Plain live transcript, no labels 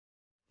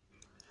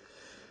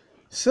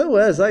So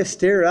as I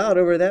stare out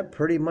over that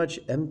pretty much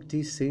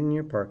empty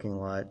senior parking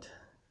lot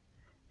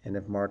and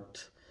have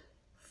marked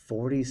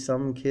 40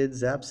 some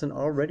kids absent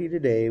already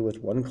today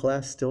with one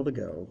class still to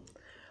go,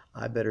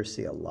 I better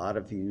see a lot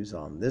of views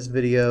on this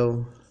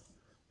video.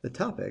 The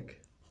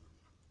topic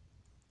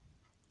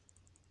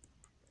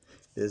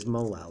is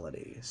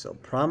molality. So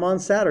prom on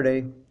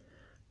Saturday,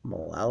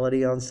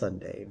 molality on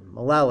Sunday.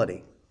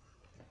 Molality.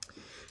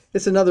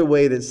 It's another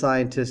way that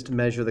scientists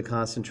measure the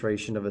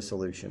concentration of a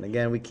solution.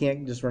 Again, we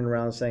can't just run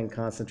around saying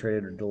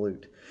concentrated or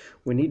dilute.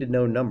 We need to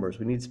know numbers.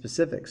 We need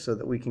specifics so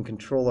that we can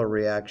control our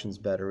reactions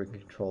better. We can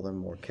control them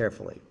more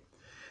carefully.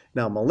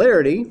 Now,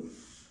 molarity,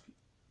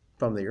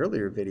 from the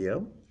earlier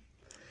video,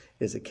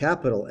 is a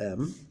capital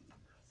M.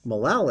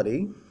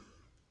 Molality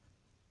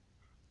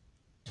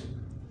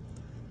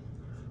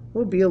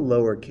will be a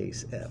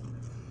lowercase m.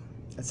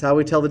 That's how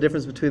we tell the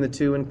difference between the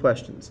two in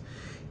questions.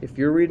 If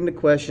you're reading a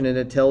question and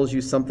it tells you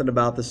something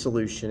about the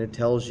solution, it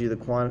tells you the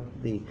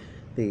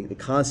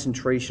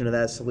concentration of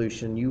that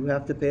solution, you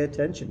have to pay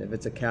attention. If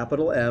it's a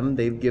capital M,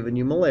 they've given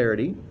you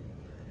molarity.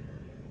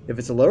 If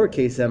it's a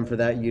lowercase m for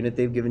that unit,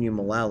 they've given you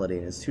molality,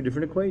 and it's two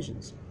different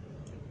equations.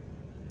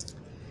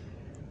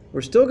 We're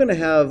still going to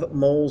have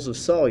moles of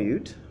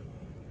solute,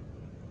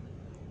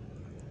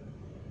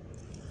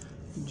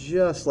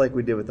 just like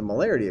we did with the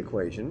molarity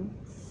equation.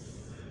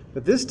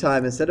 But this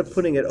time, instead of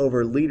putting it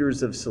over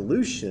liters of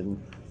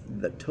solution,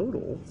 the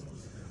total,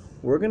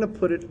 we're going to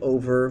put it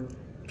over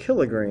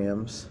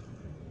kilograms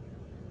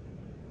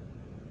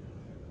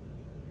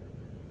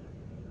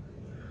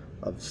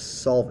of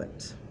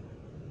solvent.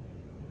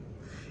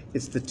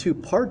 It's the two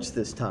parts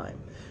this time.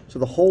 So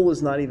the whole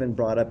is not even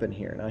brought up in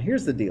here. Now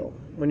here's the deal.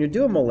 When you're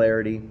doing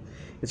molarity,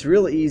 it's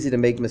really easy to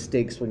make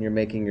mistakes when you're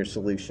making your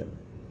solution.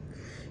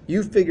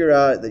 You figure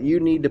out that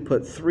you need to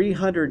put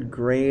 300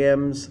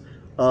 grams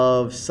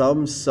of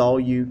some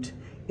solute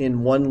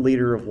in 1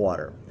 liter of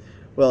water.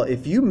 Well,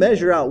 if you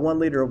measure out 1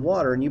 liter of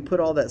water and you put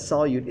all that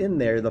solute in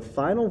there, the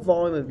final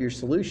volume of your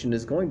solution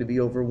is going to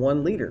be over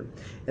 1 liter.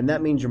 And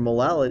that means your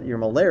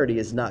molarity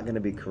is not going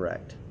to be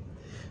correct.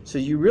 So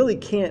you really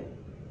can't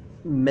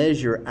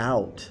measure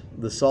out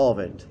the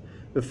solvent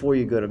before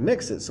you go to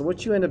mix it. So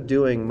what you end up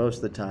doing most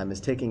of the time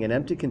is taking an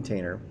empty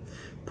container,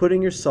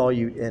 putting your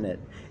solute in it,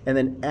 and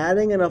then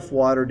adding enough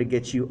water to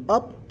get you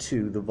up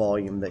to the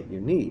volume that you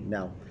need.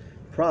 Now,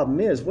 problem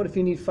is, what if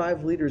you need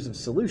 5 liters of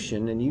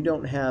solution and you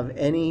don't have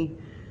any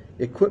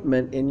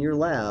equipment in your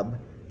lab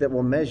that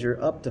will measure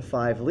up to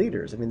 5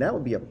 liters? I mean, that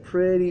would be a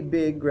pretty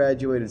big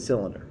graduated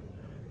cylinder.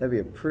 That'd be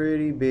a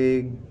pretty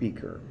big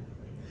beaker.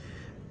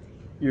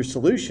 Your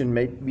solution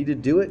may be to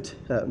do it,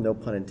 no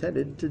pun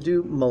intended, to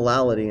do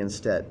molality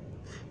instead.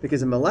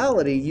 Because in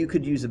molality, you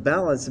could use a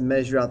balance and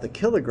measure out the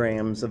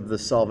kilograms of the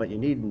solvent you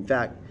need. In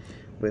fact,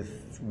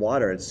 with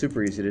water, it's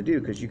super easy to do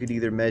because you could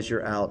either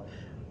measure out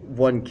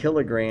 1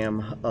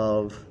 kilogram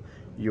of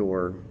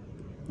your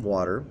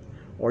water,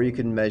 or you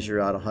can measure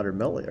out 100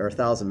 milliliters or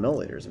 1,000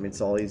 milliliters. I mean,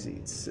 it's all easy.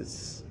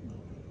 It's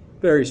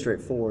very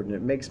straightforward, and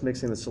it makes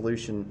mixing the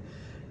solution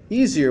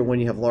easier when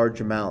you have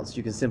large amounts.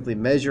 You can simply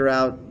measure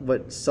out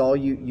what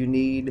solute you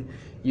need.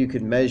 You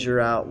can measure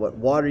out what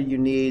water you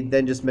need,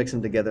 then just mix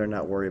them together and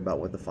not worry about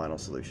what the final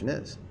solution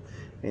is.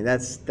 I mean,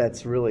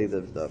 that's really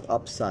the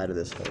upside of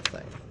this whole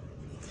thing.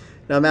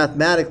 Now,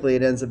 mathematically,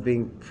 it ends up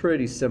being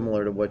pretty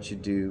similar to what you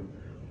do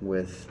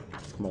with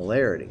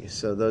molarity.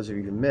 So those of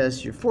you who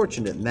missed, you're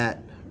fortunate in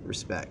that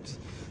respect.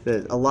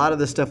 A lot of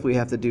the stuff we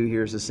have to do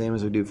here is the same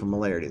as we do for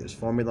molarity. There's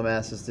formula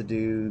masses to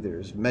do,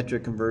 there's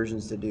metric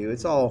conversions to do.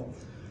 It's all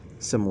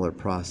similar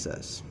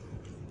process.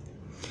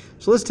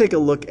 So let's take a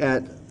look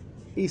at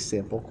a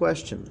sample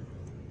question.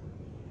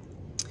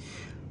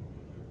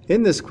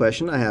 In this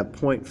question, I have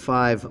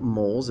 0.5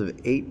 moles of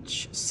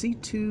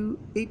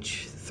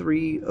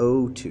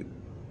HC2H3O2.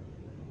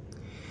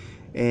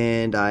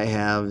 And I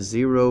have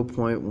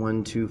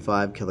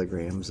 0.125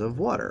 kilograms of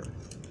water.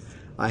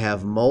 I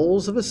have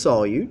moles of a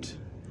solute,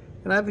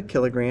 and I have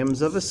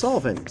kilograms of a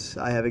solvent.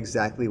 I have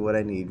exactly what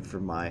I need for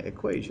my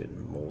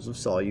equation. Moles of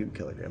solute,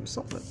 kilograms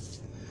of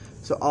solvent.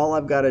 So all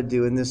I've got to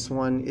do in this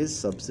one is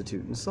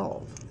substitute and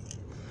solve.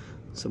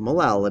 So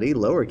molality,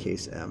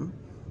 lowercase m,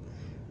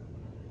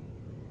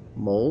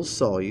 moles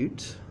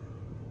solute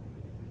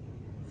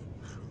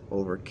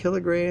over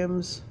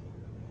kilograms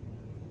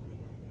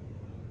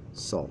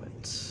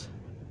solvent.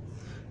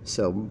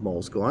 So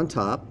moles go on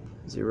top,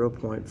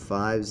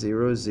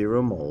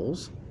 0.500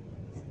 moles.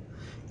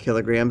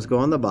 Kilograms go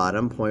on the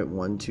bottom,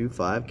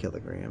 0.125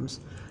 kilograms.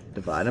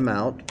 Divide them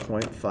out,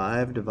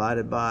 0.5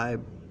 divided by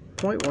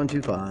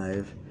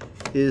 0.125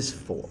 is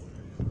 4.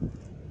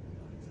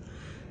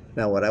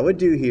 Now what I would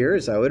do here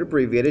is I would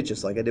abbreviate it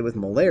just like I did with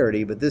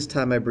molarity, but this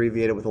time I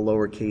abbreviate it with a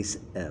lowercase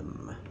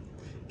m.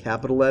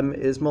 Capital M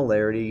is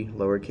molarity,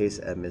 lowercase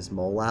m is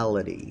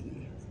molality.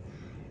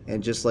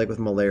 And just like with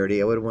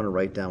molarity, I would want to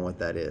write down what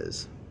that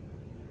is.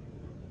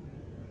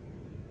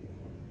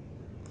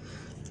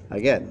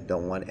 Again,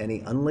 don't want any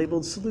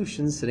unlabeled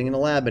solutions sitting in a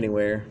lab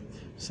anywhere.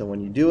 So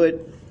when you do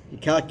it, you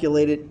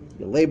calculate it,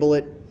 you label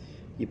it,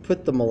 you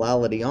put the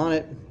molality on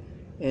it,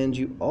 And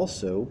you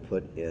also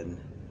put in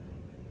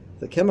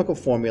the chemical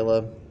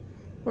formula,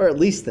 or at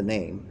least the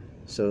name,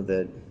 so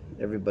that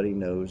everybody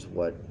knows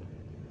what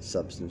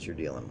substance you're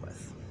dealing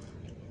with.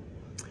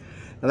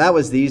 Now that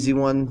was the easy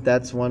one.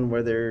 That's one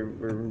where there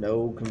were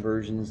no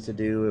conversions to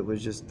do. It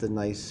was just a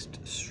nice,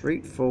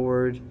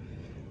 straightforward,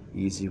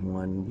 easy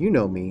one. You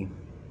know me.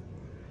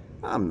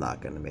 I'm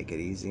not going to make it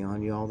easy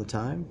on you all the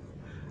time.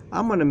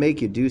 I'm going to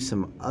make you do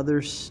some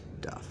other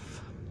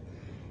stuff.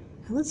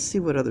 And let's see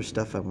what other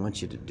stuff I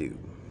want you to do.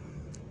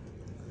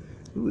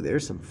 Ooh,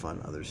 there's some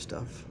fun other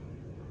stuff.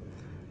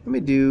 Let me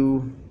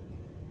do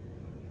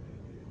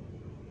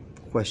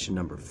question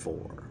number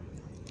 4.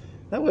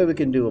 That way we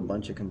can do a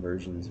bunch of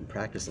conversions and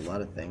practice a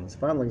lot of things.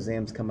 Final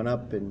exam's coming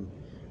up and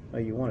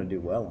you want to do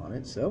well on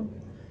it, so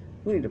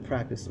we need to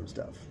practice some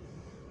stuff.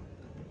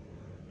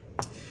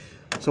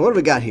 So what do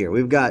we got here?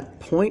 We've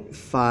got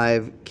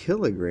 0.5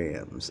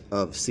 kilograms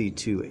of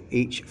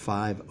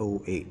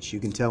C2H5OH. You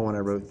can tell when I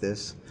wrote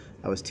this,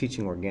 I was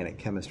teaching organic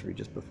chemistry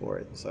just before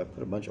it, so I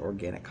put a bunch of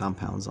organic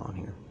compounds on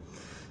here.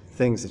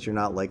 Things that you're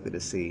not likely to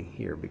see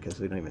here because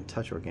we don't even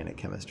touch organic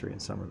chemistry in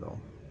Somerville.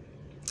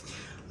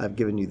 I've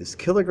given you this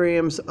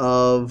kilograms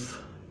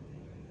of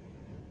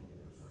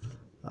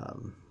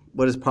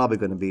what is probably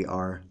going to be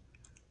our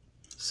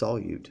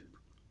solute.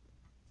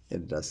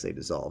 It does say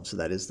dissolved, so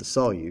that is the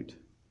solute.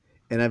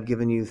 And I've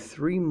given you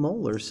 3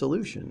 molar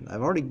solution.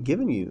 I've already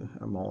given you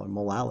a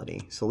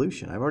molality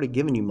solution. I've already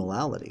given you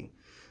molality.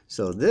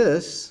 So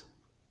this,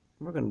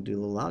 we're going to do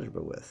a little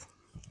algebra with.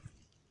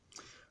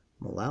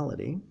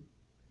 Molality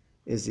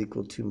is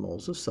equal to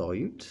moles of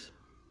solute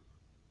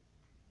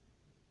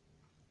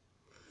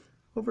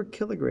over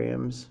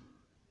kilograms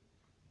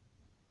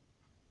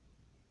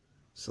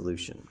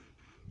solution.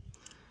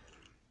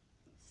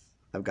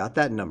 I've got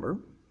that number.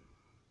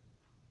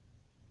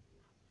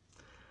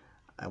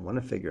 I want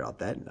to figure out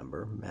that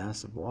number,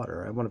 mass of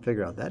water. I want to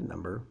figure out that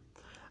number.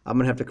 I'm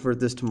going to have to convert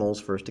this to moles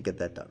first to get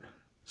that done.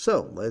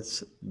 So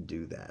let's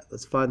do that.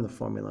 Let's find the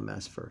formula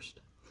mass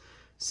first.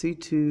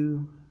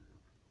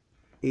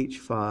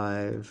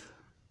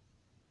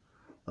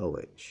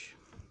 C2H5OH.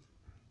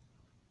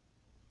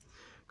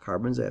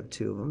 Carbons, I have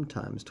 2 of them,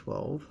 times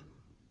 12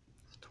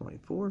 is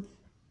 24.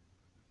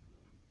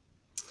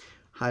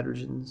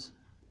 Hydrogens,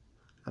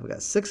 I've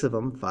got 6 of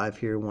them, 5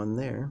 here, 1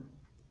 there.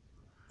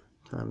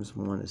 Times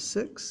 1 is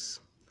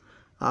 6.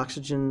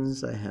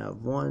 Oxygens, I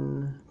have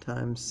 1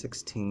 times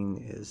 16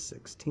 is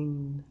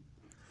 16.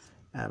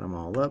 Add them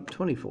all up,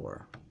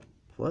 24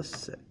 plus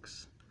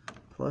 6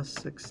 plus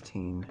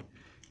 16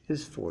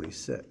 is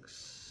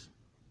 46.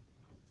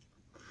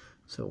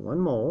 So 1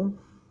 mole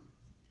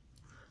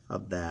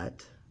of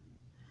that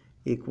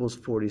equals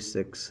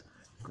 46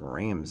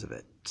 grams of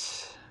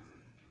it.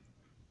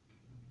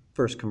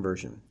 First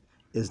conversion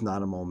is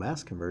not a mole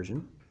mass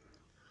conversion.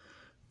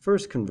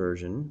 First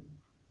conversion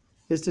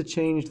is to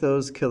change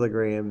those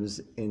kilograms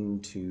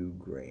into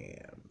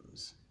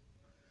grams.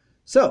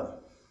 So,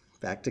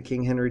 back to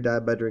King Henry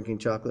died by drinking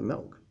chocolate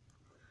milk.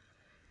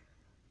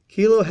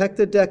 Kilo,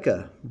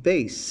 hectadeca,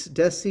 base,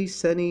 deci,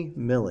 centi,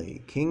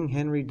 milli. King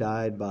Henry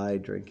died by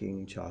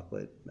drinking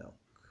chocolate milk.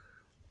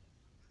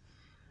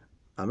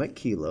 I'm at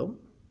kilo.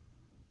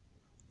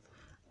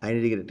 I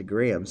need to get it to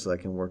grams so I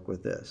can work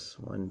with this.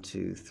 1,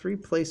 2, 3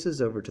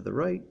 places over to the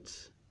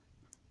right.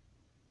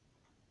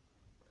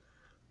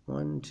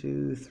 1,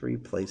 2, 3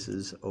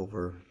 places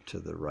over to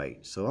the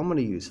right. So I'm going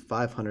to use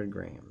 500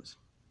 grams.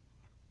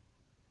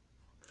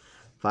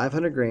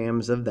 500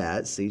 grams of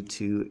that,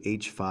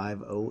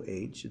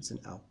 C2H5OH, it's an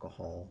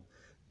alcohol.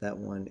 That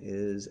one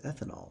is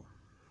ethanol.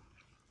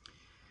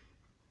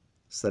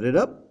 Set it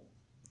up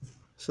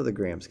so the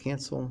grams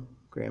cancel.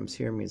 Grams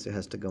here means it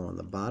has to go on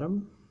the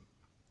bottom.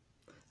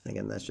 And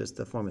again, that's just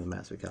the formula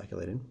mass we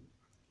calculated.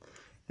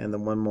 And the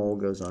 1 mole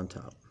goes on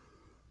top.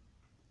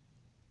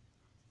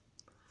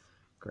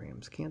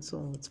 Grams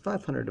cancel. It's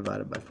 500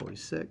 divided by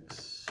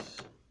 46.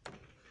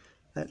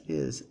 That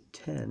is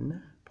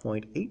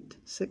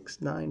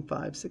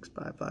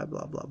 10.8695655,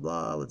 blah, blah,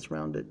 blah. Let's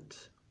round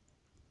it.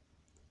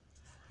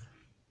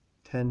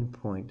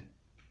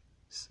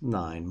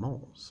 10.9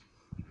 moles.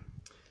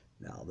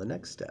 Now the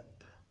next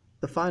step,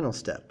 the final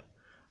step.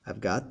 I've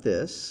got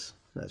this.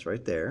 That's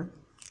right there.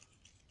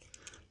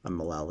 My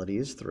molality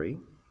is 3.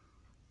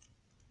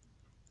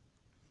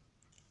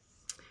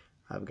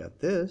 I've got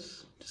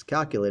this, just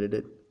calculated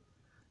it,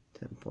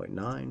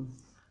 10.9.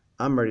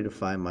 I'm ready to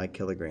find my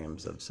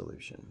kilograms of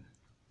solution.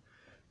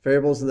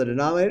 Variables in the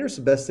denominator, so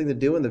the best thing to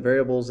do when the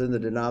variables in the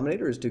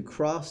denominator is to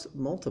cross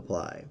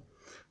multiply.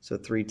 So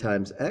 3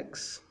 times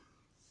x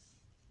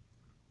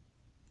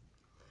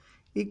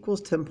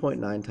equals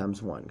 10.9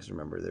 times 1, because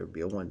remember there would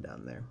be a 1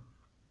 down there.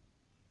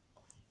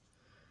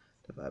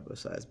 Divide both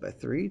sides by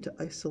 3 to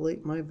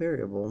isolate my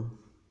variable.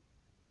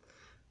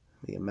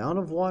 The amount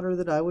of water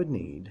that I would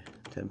need,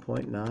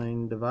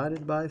 10.9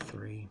 divided by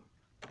 3,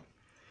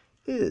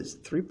 is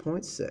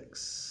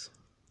 3.6.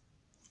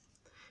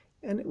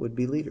 And it would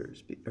be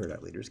liters, or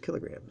not liters,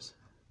 kilograms.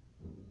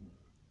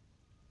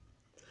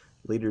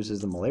 Liters is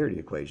the molarity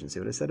equation. See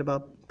what I said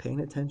about paying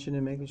attention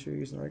and making sure you're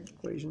using the right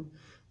equation?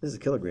 This is a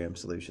kilogram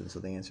solution, so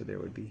the answer there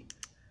would be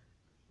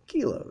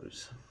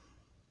kilos.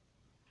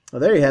 Well,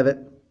 there you have it.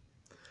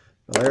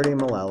 Molarity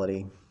and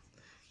molality.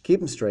 Keep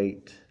them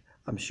straight.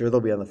 I'm sure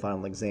they'll be on the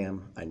final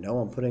exam. I know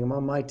I'm putting them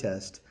on my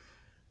test.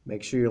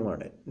 Make sure you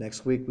learn it.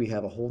 Next week we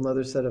have a whole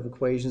nother set of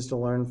equations to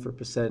learn for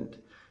percent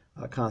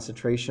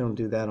concentration. We'll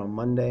do that on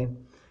Monday.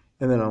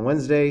 And then on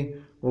Wednesday,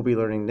 we'll be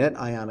learning net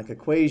ionic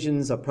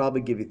equations. I'll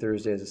probably give you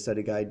Thursday as a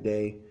study guide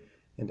day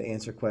and to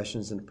answer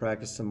questions and to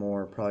practice some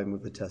more. I'll probably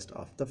move the test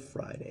off to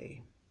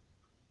Friday.